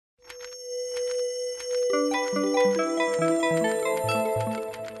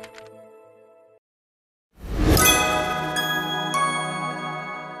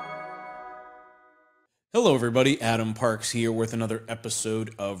Hello, everybody. Adam Parks here with another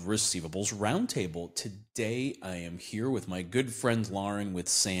episode of Receivables Roundtable. Today, I am here with my good friend Lauren with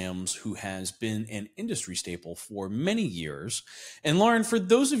Sam's, who has been an industry staple for many years. And Lauren, for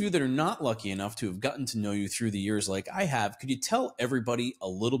those of you that are not lucky enough to have gotten to know you through the years like I have, could you tell everybody a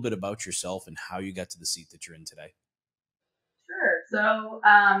little bit about yourself and how you got to the seat that you're in today? Sure. So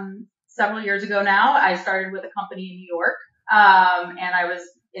several years ago now, I started with a company in New York, and I was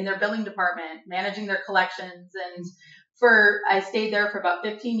in their billing department, managing their collections. And I stayed there for about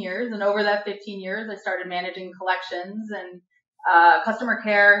 15 years. And over that 15 years, I started managing collections and customer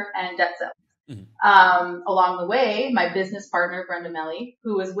care and debt sales. Mm-hmm. Along the way, my business partner, Brenda Melly,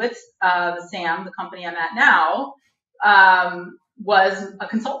 who was with the company I'm at now, was a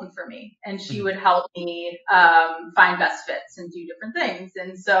consultant for me. And she would help me find best fits and do different things.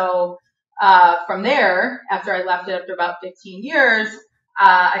 And so from there, after I left after about 15 years,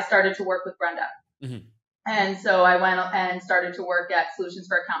 I started to work with Brenda. Mm-hmm. And so I went and started to work at Solutions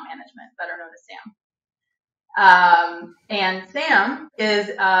for Account Management, better known as SAM. And SAM is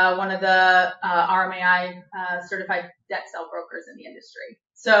one of the RMAI certified debt sale brokers in the industry.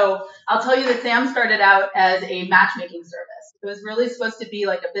 So I'll tell you that SAM started out as a matchmaking service. It was really supposed to be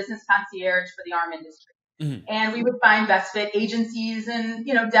like a business concierge for the ARM industry. Mm-hmm. And we would find best fit agencies and,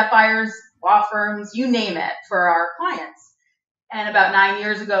 debt buyers, law firms, you name it, for our clients. And about 9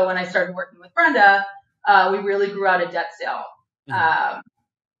 years ago, when I started working with Brenda, we really grew out a debt sale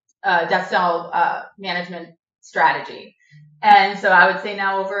management strategy. And so I would say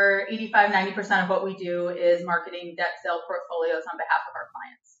now over 85-90% of what we do is marketing debt sale portfolios on behalf of our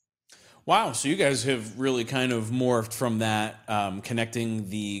clients. Wow. So you guys have really kind of morphed from that, connecting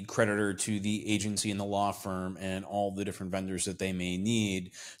the creditor to the agency and the law firm and all the different vendors that they may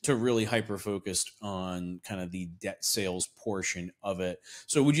need, to really hyper-focused on kind of the debt sales portion of it.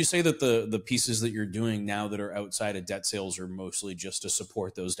 So would you say that the pieces that you're doing now that are outside of debt sales are mostly just to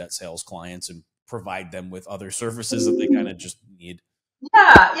support those debt sales clients and provide them with other services that they kind of just need?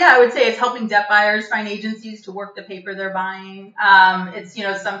 Yeah, I would say it's helping debt buyers find agencies to work the paper they're buying. It's,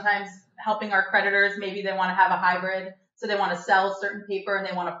 sometimes helping our creditors. Maybe they want to have a hybrid, so they want to sell certain paper and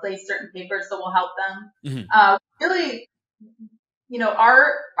they want to place certain paper, so we'll help them. Mm-hmm. Really,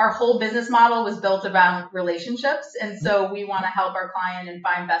 our whole business model was built around relationships, and so we want to help our client and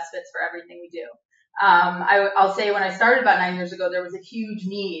find best fits for everything we do. I'll say when I started about 9 years ago, there was a huge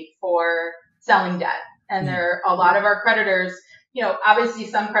need for selling debt, and a lot of our creditors, obviously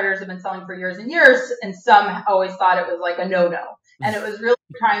some creditors have been selling for years and years, and some always thought it was like a no-no. And it was really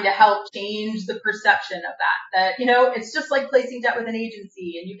trying to help change the perception of that, it's just like placing debt with an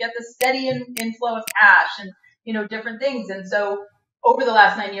agency, and you get the steady inflow of cash and, different things. And so over the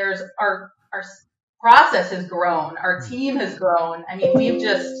last 9 years, our process has grown. Our team has grown. I mean,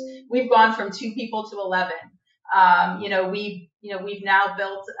 we've gone from 2 people to 11. We've now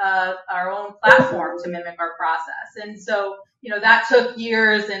built our own platform to mimic our process. And so, that took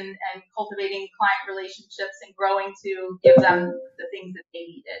years and cultivating client relationships and growing to give them the things that they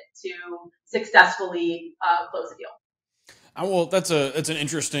needed to successfully close a deal. Well, that's an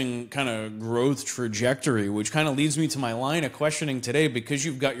interesting kind of growth trajectory, which kind of leads me to my line of questioning today, because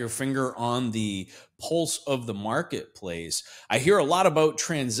you've got your finger on the pulse of the marketplace. I hear a lot about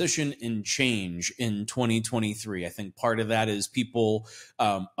transition and change in 2023. I think part of that is people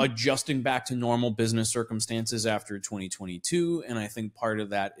adjusting back to normal business circumstances after 2022. And I think part of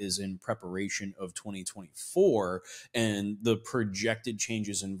that is in preparation of 2024 and the projected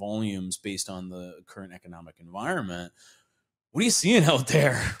changes in volumes based on the current economic environment. What are you seeing out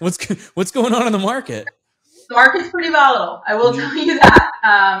there? What's going on in the market? The market's pretty volatile. I will tell you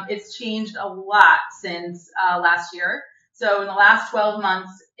that. It's changed a lot since last year. So in the last 12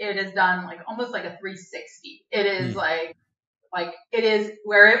 months, it has done almost like a 360. It is like it is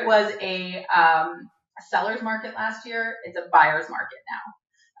where it was a seller's market last year. It's a buyer's market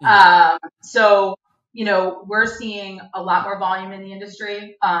now. So we're seeing a lot more volume in the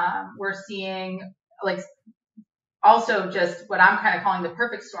industry. We're seeing also just what I'm kind of calling the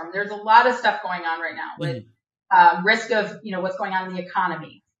perfect storm. There's a lot of stuff going on right now with risk of, what's going on in the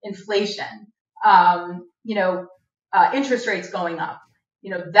economy, inflation, interest rates going up.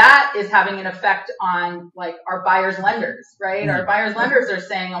 That is having an effect on our buyers lenders, right? Our buyers lenders are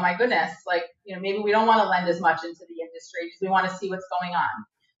saying, oh my goodness, maybe we don't want to lend as much into the industry because we want to see what's going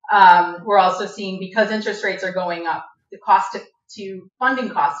on. We're also seeing, because interest rates are going up, the cost to funding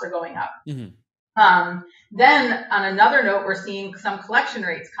costs are going up. Mm-hmm. Then on another note, we're seeing some collection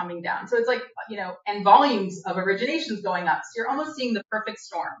rates coming down. So it's like, and volumes of originations going up. So you're almost seeing the perfect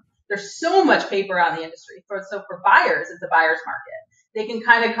storm. There's so much paper on the industry. So for buyers, it's a buyer's market. They can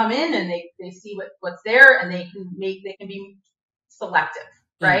kind of come in and they see what's there, and they can be selective,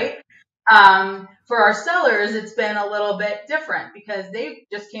 Mm. right? For our sellers, it's been a little bit different because they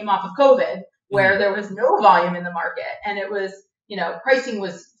just came off of COVID where Mm. there was no volume in the market, and it was, pricing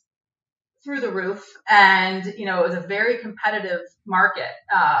was through the roof, and it was a very competitive market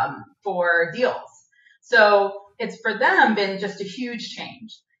for deals. So it's for them been just a huge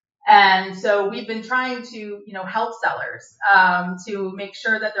change. And so we've been trying to, help sellers to make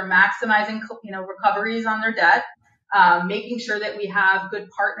sure that they're maximizing, recoveries on their debt, making sure that we have good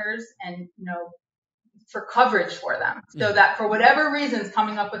partners and, for coverage for them, so Mm. that for whatever reasons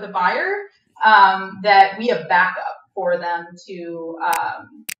coming up with a buyer, that we have backup for them to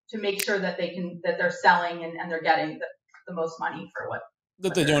make sure that they're selling and they're getting the most money for That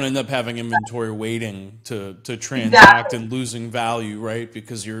what they don't they're end up having inventory waiting to transact exactly. and losing value, right?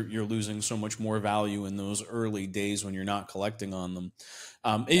 Because you're losing so much more value in those early days when you're not collecting on them.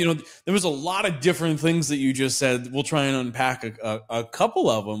 There was a lot of different things that you just said. We'll try and unpack a couple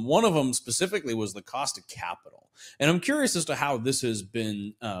of them. One of them specifically was the cost of capital, and I'm curious as to how this has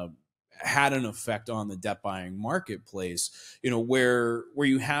been had an effect on the debt buying marketplace. Where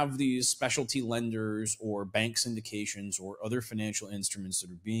you have these specialty lenders or bank syndications or other financial instruments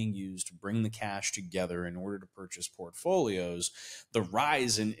that are being used to bring the cash together in order to purchase portfolios. The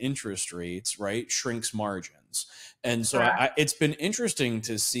rise in interest rates, right, shrinks margins. And so Correct. it's been interesting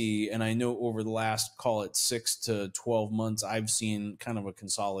to see, and I know over the last, call it 6 to 12 months, I've seen kind of a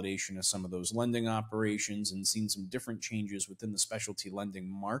consolidation of some of those lending operations and seen some different changes within the specialty lending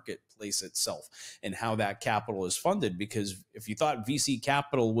marketplace itself and how that capital is funded. Because if you thought VC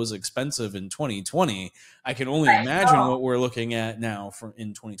capital was expensive in 2020, I can only Right. imagine what we're looking at now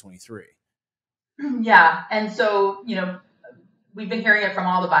in 2023. Yeah. And so, we've been hearing it from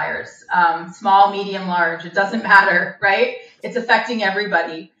all the buyers, small, medium, large, it doesn't matter, right? It's affecting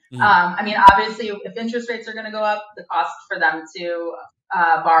everybody. Mm. Obviously, if interest rates are going to go up, the cost for them to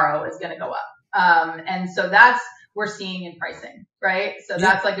borrow is going to go up. And so we're seeing in pricing, right? So Yeah.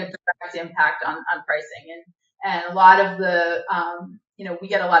 that's like a direct impact on pricing. And a lot of we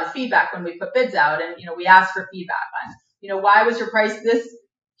get a lot of feedback when we put bids out, and, we ask for feedback on, why was your price this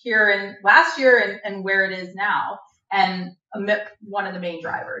here and last year and where it is now? And one of the main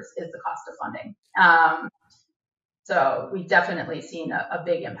drivers is the cost of funding. So we've definitely seen a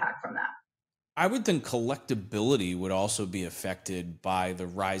big impact from that. I would think collectability would also be affected by the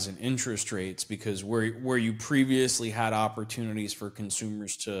rise in interest rates, because where you previously had opportunities for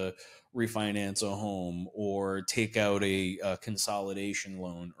consumers to refinance a home or take out a consolidation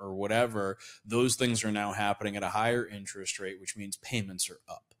loan or whatever, those things are now happening at a higher interest rate, which means payments are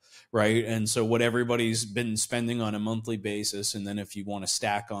up. Right. And so what everybody's been spending on a monthly basis, and then if you want to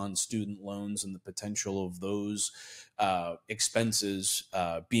stack on student loans and the potential of those expenses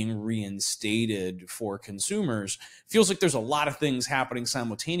being reinstated for consumers, feels like there's a lot of things happening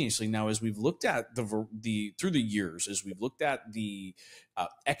simultaneously now. As we've looked at the through the years, as we've looked at the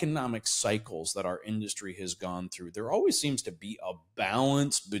economic cycles that our industry has gone through, there always seems to be a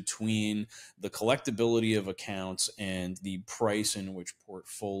balance between the collectability of accounts and the price in which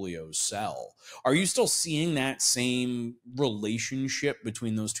portfolios sell. Are you still seeing that same relationship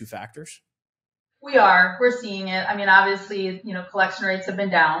between those two factors? We're seeing it. Obviously, collection rates have been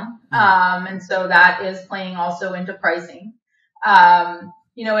down. Mm. And so that is playing also into pricing. And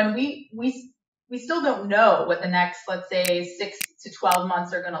we still don't know what the next, let's say, 6 to 12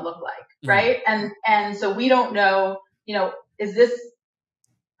 months are going to look like. Mm. Right. And so we don't know, have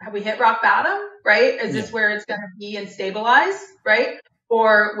we hit rock bottom? Right. Is Yeah. this where it's going to be and stabilize? Right.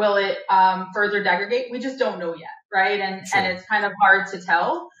 Or will it, further degrade? We just don't know yet. Right. And Sure. it's kind of hard to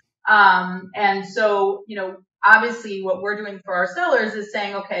tell. And so, obviously what we're doing for our sellers is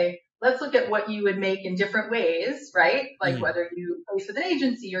saying, okay, let's look at what you would make in different ways, right? Like Mm. whether you place with an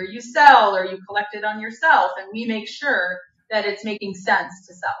agency or you sell or you collect it on yourself, and we make sure that it's making sense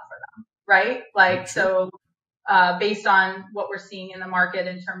to sell for them, right? Like, Sure. so, based on what we're seeing in the market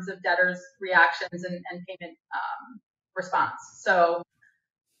in terms of debtors' reactions and payment, response. So,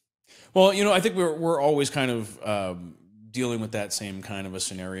 Well, I think we're always kind of dealing with that same kind of a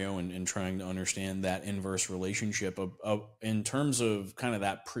scenario and trying to understand that inverse relationship of in terms of kind of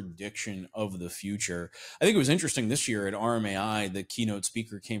that prediction of the future. I think it was interesting this year at RMAI, the keynote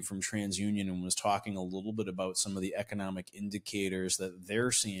speaker came from TransUnion and was talking a little bit about some of the economic indicators that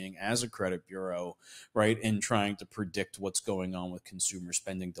they're seeing as a credit bureau, right, and trying to predict what's going on with consumer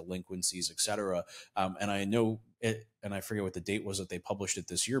spending, delinquencies, et cetera. And I know it, and I forget what the date was that they published it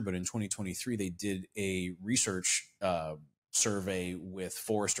this year, but in 2023 they did a research survey with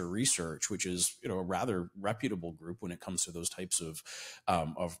Forrester Research, which is a rather reputable group when it comes to those types of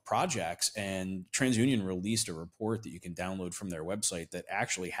projects. And TransUnion released a report that you can download from their website that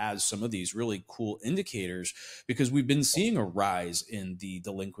actually has some of these really cool indicators, because we've been seeing a rise in the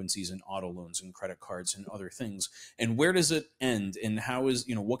delinquencies in auto loans and credit cards and other things. And where does it end? And how is,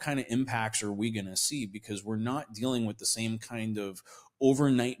 what kind of impacts are we going to see? Because we're not dealing with the same kind of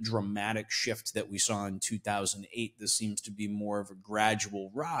overnight dramatic shift that we saw in 2008. This seems to be more of a gradual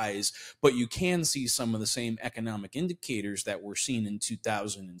rise, but you can see some of the same economic indicators that were seen in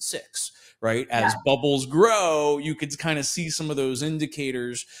 2006, right? As bubbles grow, you could kind of see some of those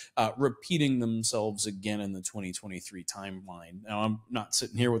indicators repeating themselves again in the 2023 timeline. Now, I'm not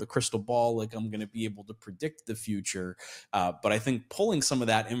sitting here with a crystal ball like I'm going to be able to predict the future, but I think pulling some of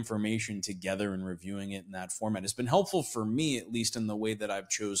that information together and reviewing it in that format has been helpful for me, at least in the way that I've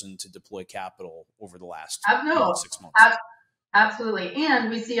chosen to deploy capital over the last 6 months. Absolutely. And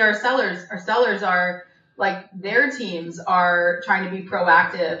we see our sellers are like, their teams are trying to be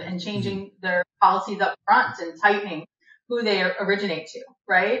proactive and changing their policies up front and tightening who they originate to,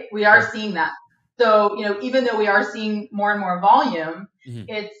 right? We are seeing that. So, even though we are seeing more and more volume,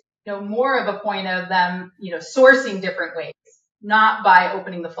 it's, more of a point of them, sourcing different ways, not by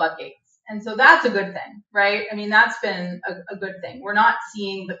opening the floodgates. And so that's a good thing, right? I mean, that's been a good thing. We're not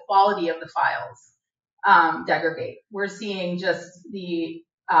seeing the quality of the files degrade. We're seeing just the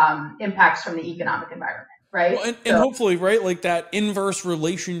impacts from the economic environment, right? Well, and hopefully, right, like that inverse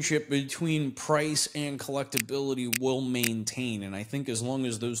relationship between price and collectability will maintain. And I think as long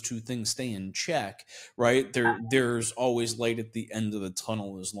as those two things stay in check, right, there's always light at the end of the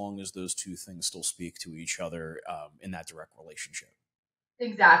tunnel, as long as those two things still speak to each other in that direct relationship.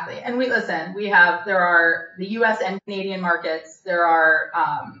 Exactly. And there are the US and Canadian markets. There are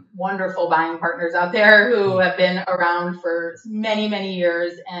wonderful buying partners out there who have been around for many, many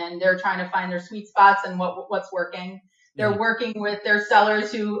years, and they're trying to find their sweet spots and what's working. They're working with their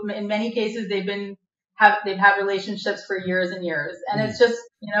sellers who, in many cases, they've had relationships for years and years. And it's just,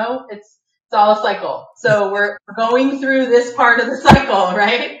 it's all a cycle. So we're going through this part of the cycle,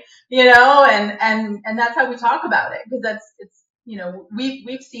 right? And that's how we talk about it, because it's,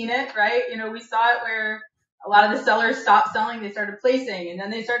 we've seen it, right? We saw it where a lot of the sellers stopped selling, they started placing, and then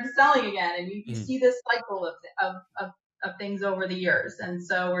they started selling again. And you see this cycle of things over the years. And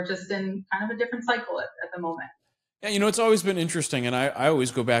so we're just in kind of a different cycle at the moment. Yeah, it's always been interesting, and I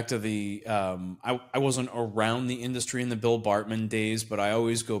always go back to the I wasn't around the industry in the Bill Bartman days, but I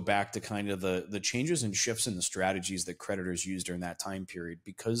always go back to kind of the changes and shifts in the strategies that creditors used during that time period,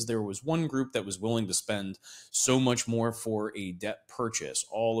 because there was one group that was willing to spend so much more for a debt purchase.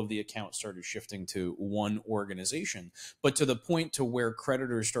 All of the accounts started shifting to one organization, but to the point to where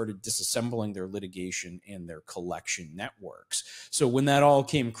creditors started disassembling their litigation and their collection networks. So when that all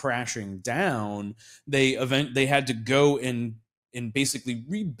came crashing down, they had to go and basically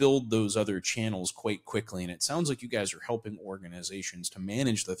rebuild those other channels quite quickly. And it sounds like you guys are helping organizations to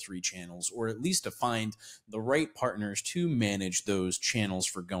manage the three channels, or at least to find the right partners to manage those channels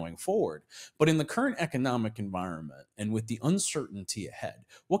for going forward. But in the current economic environment and with the uncertainty ahead,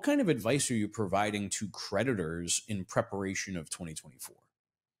 what kind of advice are you providing to creditors in preparation of 2024?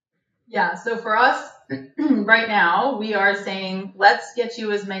 Yeah. So for us right now, we are saying, let's get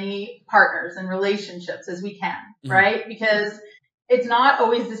you as many partners and relationships as we can, right? Because it's not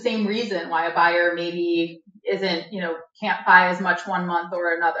always the same reason why a buyer maybe isn't, can't buy as much one month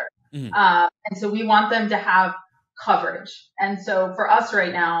or another. And so we want them to have coverage. And so for us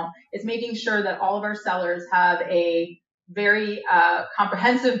right now, it's making sure that all of our sellers have a very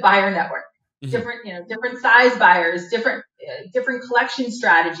comprehensive buyer network. Different size buyers, different collection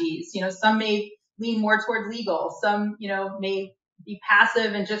strategies. Some may lean more toward legal. Some, may be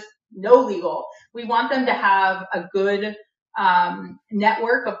passive and just no legal. We want them to have a good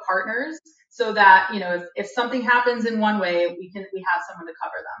network of partners, so that, if something happens in one way, we have someone to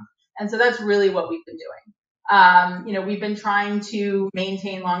cover them. And so that's really what we've been doing. We've been trying to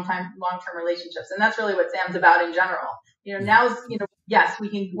maintain long-term relationships, and that's really what Sam's about in general. Now, yes,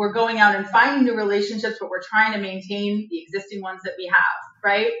 we're going out and finding new relationships, but we're trying to maintain the existing ones that we have,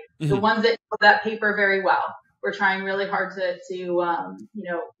 right? The ones that know that paper very well. we're trying really hard to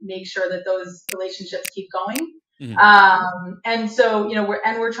make sure that those relationships keep going. And so,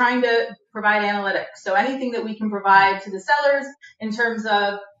 we're trying to provide analytics. So anything that we can provide to the sellers in terms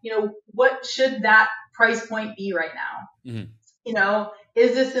of, what should that price point be right now?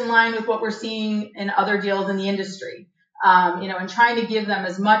 Is this in line with what we're seeing in other deals in the industry? And trying to give them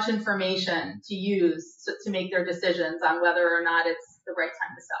as much information to use to make their decisions on whether or not it's the right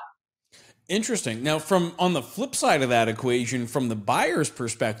time to sell. Interesting. Now, from on the flip side of that equation, from the buyer's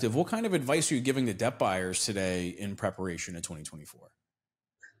perspective, what kind of advice are you giving to debt buyers today in preparation of 2024?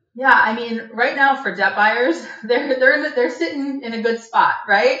 Yeah, I mean, right now for debt buyers, they're sitting in a good spot,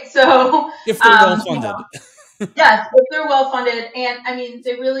 right? So if they're well funded. Yes, if they're well funded, and I mean,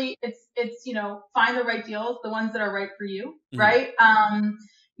 they really, it's find the right deals, the ones that are right for you, right? And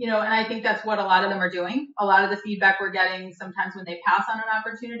I think that's what a lot of them are doing. A lot of the feedback we're getting sometimes when they pass on an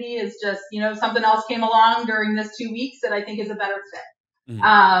opportunity is just, something else came along during this 2 weeks that I think is a better fit.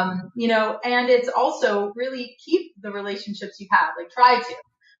 And it's also really keep the relationships you have, like try to,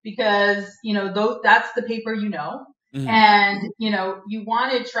 because, that's the paper, and, you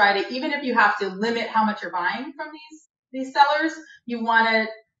want to try to, even if you have to limit how much you're buying from these sellers, you want to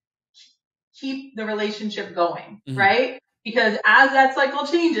keep the relationship going, right? Because as that cycle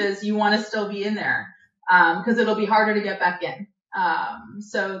changes, you want to still be in there, because it'll be harder to get back in.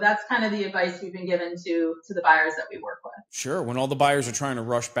 So that's kind of the advice we've been given to the buyers that we work with. Sure. When all the buyers are trying to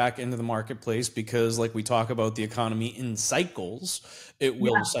rush back into the marketplace because, like we talk about the economy in cycles, it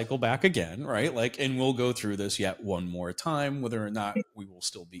will cycle back again, right? And we'll go through this yet one more time, whether or not we will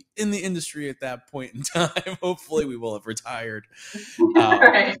still be in the industry at that point in time. Hopefully we will have retired.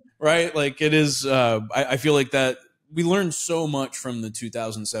 Right. It is, I feel like that we learned so much from the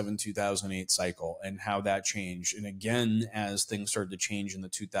 2007, 2008 cycle and how that changed. And again, as things started to change in the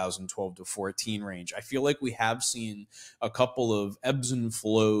 2012 to 14 range, I feel like we have seen a couple of ebbs and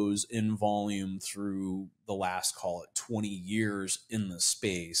flows in volume through the last, call it 20 years in the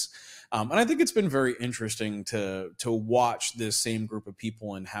space. And I think it's been very interesting to watch this same group of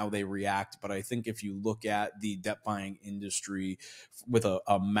people and how they react. But I think if you look at the debt buying industry with a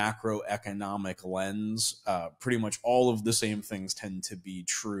macroeconomic lens, pretty much all of the same things tend to be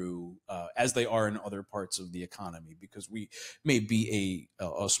true as they are in other parts of the economy, because we may be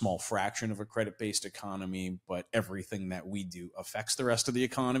a small fraction of a credit-based economy, but everything that we do affects the rest of the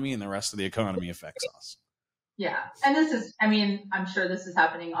economy, and the rest of the economy affects us. Yeah. And this is, I'm sure this is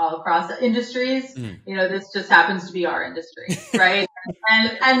happening all across the industries. This just happens to be our industry, right?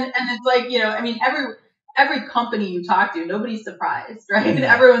 and it's like, every company you talk to, nobody's surprised, right?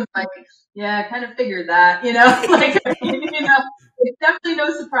 Everyone's like, yeah, I kind of figured that, it's definitely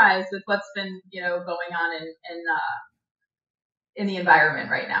no surprise with what's been, going on in the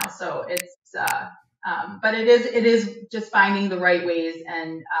environment right now. So it's, but it is just finding the right ways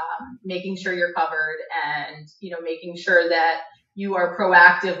and making sure you're covered, and making sure that you are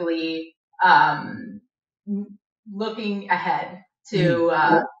proactively looking ahead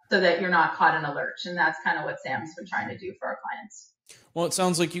to so that you're not caught in a lurch. And that's kind of what Sam's been trying to do for our clients. Well, it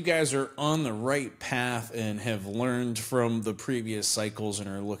sounds like you guys are on the right path and have learned from the previous cycles and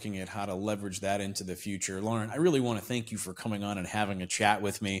are looking at how to leverage that into the future. Lauren, I really want to thank you for coming on and having a chat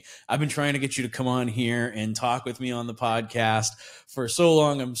with me. I've been trying to get you to come on here and talk with me on the podcast for so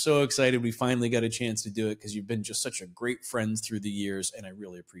long. I'm so excited we finally got a chance to do it, because you've been just such a great friend through the years, and I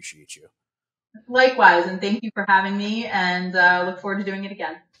really appreciate you. Likewise, and thank you for having me, and look forward to doing it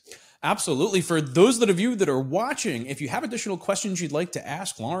again. Absolutely. For those of you that are watching, if you have additional questions you'd like to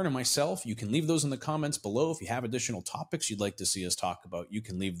ask Lauren or myself, you can leave those in the comments below. If you have additional topics you'd like to see us talk about, you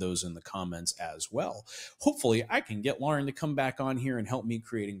can leave those in the comments as well. Hopefully, I can get Lauren to come back on here and help me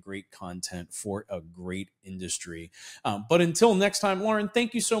creating great content for a great industry. But until next time, Lauren,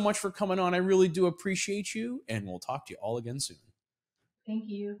 thank you so much for coming on. I really do appreciate you, and we'll talk to you all again soon. Thank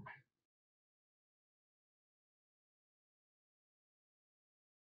you.